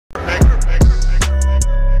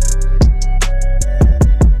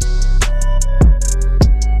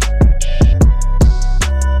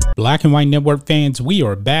Black and White Network fans, we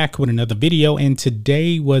are back with another video, and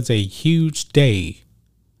today was a huge day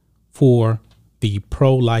for the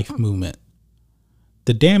pro-life movement.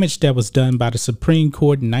 The damage that was done by the Supreme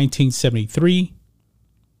Court in 1973,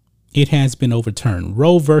 it has been overturned.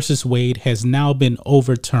 Roe versus Wade has now been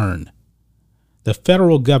overturned. The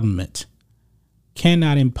federal government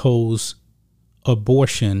cannot impose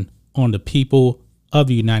abortion on the people of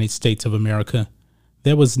the United States of America.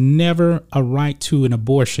 There was never a right to an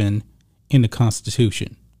abortion in the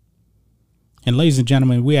Constitution. And ladies and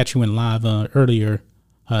gentlemen, we actually went live earlier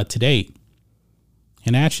today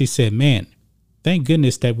and actually said, man, thank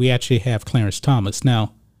goodness that we actually have Clarence Thomas.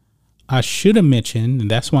 Now, I should have mentioned, and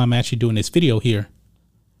that's why I'm actually doing this video here,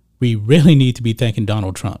 we really need to be thanking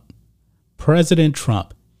Donald Trump. President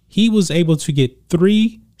Trump, he was able to get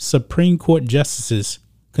 3 Supreme Court justices,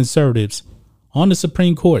 conservatives, on the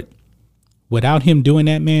Supreme Court. Without him doing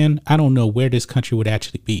that, man, I don't know where this country would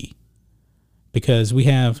actually be. Because we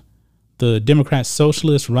have the Democrat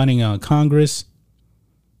socialists running Congress,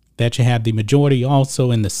 that you have the majority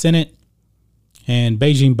also in the Senate, and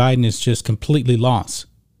Beijing Biden is just completely lost.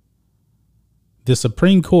 The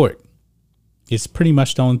Supreme Court is pretty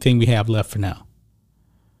much the only thing we have left for now.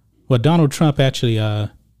 Well, Donald Trump actually,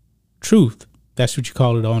 Truth, that's what you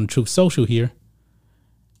call it on Truth Social here,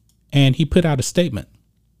 and he put out a statement.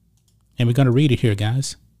 And we're going to read it here,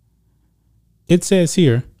 guys. It says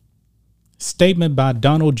here, statement by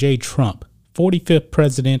Donald J. Trump, 45th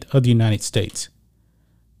President of the United States.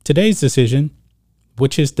 Today's decision,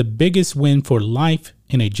 which is the biggest win for life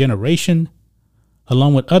in a generation,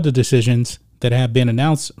 along with other decisions that have been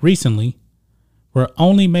announced recently, were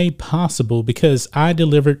only made possible because I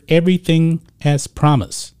delivered everything as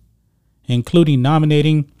promised, including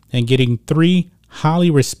nominating and getting 3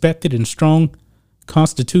 highly respected and strong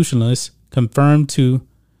constitutionalists confirmed to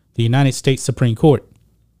the United States Supreme Court.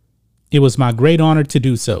 It was my great honor to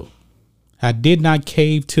do so. I did not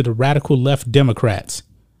cave to the radical left Democrats,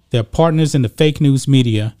 their partners in the fake news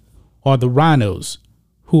media, or the rhinos,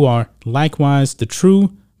 who are likewise the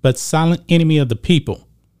true but silent enemy of the people.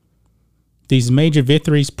 These major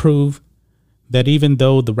victories prove that even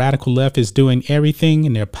though the radical left is doing everything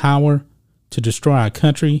in their power to destroy our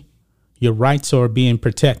country, your rights are being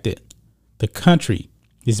protected. The country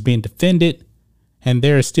is being defended, and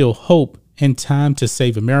there is still hope and time to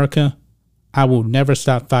save America. I will never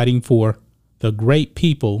stop fighting for the great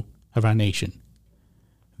people of our nation.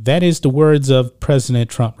 That is the words of President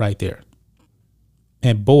Trump right there.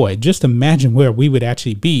 And boy, just imagine where we would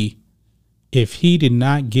actually be if he did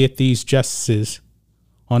not get these justices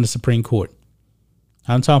on the Supreme Court.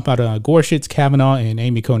 I'm talking about Gorsuch, Kavanaugh, and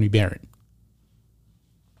Amy Coney Barrett.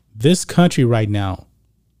 This country right now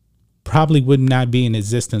probably would not be in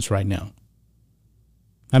existence right now.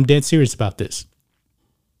 I'm dead serious about this.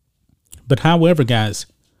 But however, guys,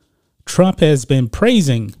 Trump has been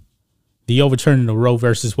praising the overturning of Roe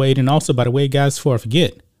versus Wade. And also, by the way, guys, before I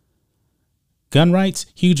forget, gun rights,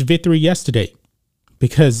 huge victory yesterday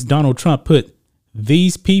because Donald Trump put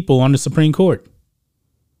these people on the Supreme Court.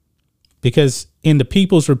 Because in the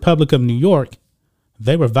People's Republic of New York,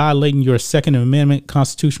 they were violating your Second Amendment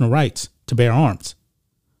constitutional rights to bear arms.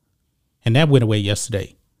 And that went away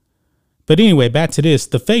yesterday. But anyway, back to this.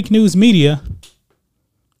 The fake news media,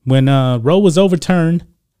 when Roe was overturned,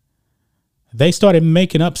 they started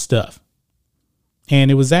making up stuff.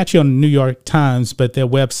 And it was actually on the New York Times, but their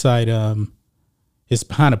website is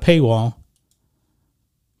behind a paywall.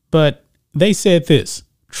 But they said this: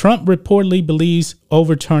 Trump reportedly believes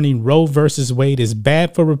overturning Roe versus Wade is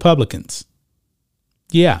bad for Republicans.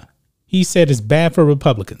 Yeah, he said it's bad for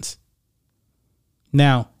Republicans.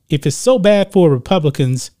 Now, if it's so bad for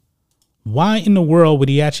Republicans, why in the world would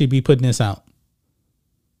he actually be putting this out?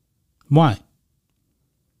 Why?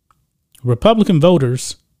 Republican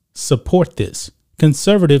voters support this.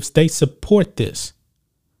 Conservatives, they support this.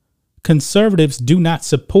 Conservatives do not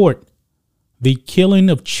support the killing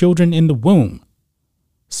of children in the womb.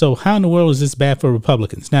 So how in the world is this bad for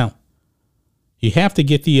Republicans? Now, you have to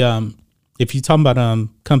get the, if you're talking about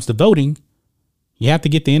comes to voting, you have to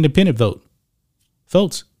get the independent vote.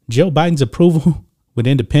 Folks, Joe Biden's approval with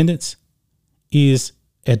independents is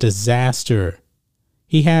a disaster.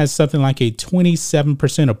 He has something like a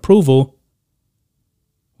 27% approval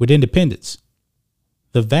with independents.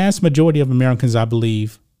 The vast majority of Americans, I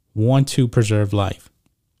believe, want to preserve life.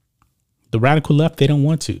 The radical left, they don't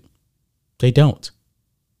want to. They don't.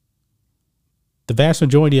 The vast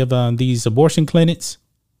majority of these abortion clinics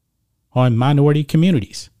are in minority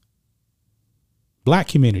communities, black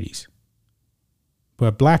communities,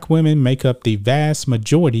 where black women make up the vast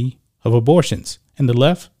majority of abortions. And the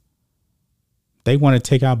left, They want to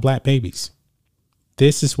take out black babies.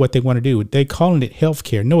 This is what they want to do. They're calling it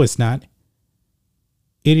healthcare. No, it's not.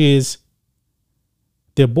 It is.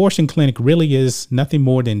 The abortion clinic really is nothing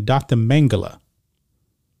more than Dr. Mengele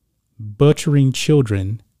butchering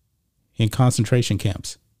children in concentration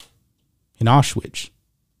camps in Auschwitz.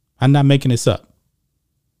 I'm not making this up.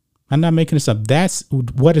 I'm not making this up. That's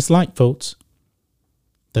what it's like, folks.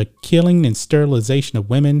 The killing and sterilization of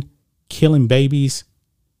women, killing babies.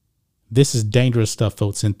 This is dangerous stuff,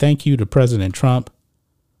 folks. And thank you to President Trump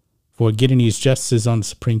for getting these justices on the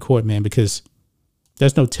Supreme Court, man, because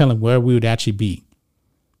there's no telling where we would actually be.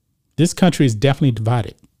 This country is definitely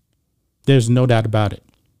divided. There's no doubt about it.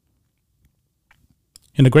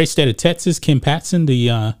 In the great state of Texas, Ken Paxton,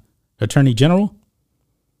 the Attorney General,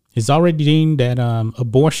 has already deemed that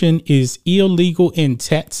abortion is illegal in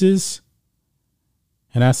Texas.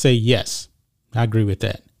 And I say, yes, I agree with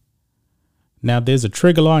that. Now, there's a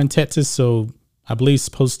trigger law in Texas, so I believe it's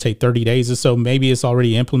supposed to take 30 days or so. Maybe it's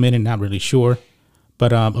already implemented, not really sure.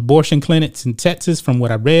 But abortion clinics in Texas, from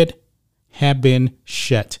what I read, have been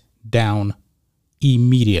shut down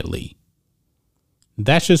immediately.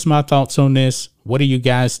 That's just my thoughts on this. What do you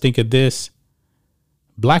guys think of this?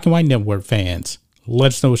 Black and White Network fans, let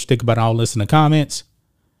us know what you think about all this in the comments.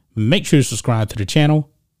 Make sure you subscribe to the channel,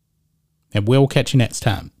 and we'll catch you next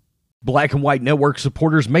time. Black and White Network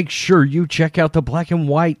supporters, make sure you check out the Black and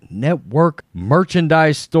White Network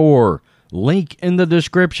merchandise store. Link in the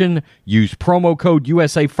description. Use promo code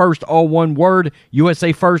USA First, all one word.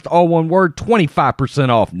 USA First, all one word. 25%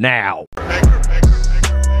 off now.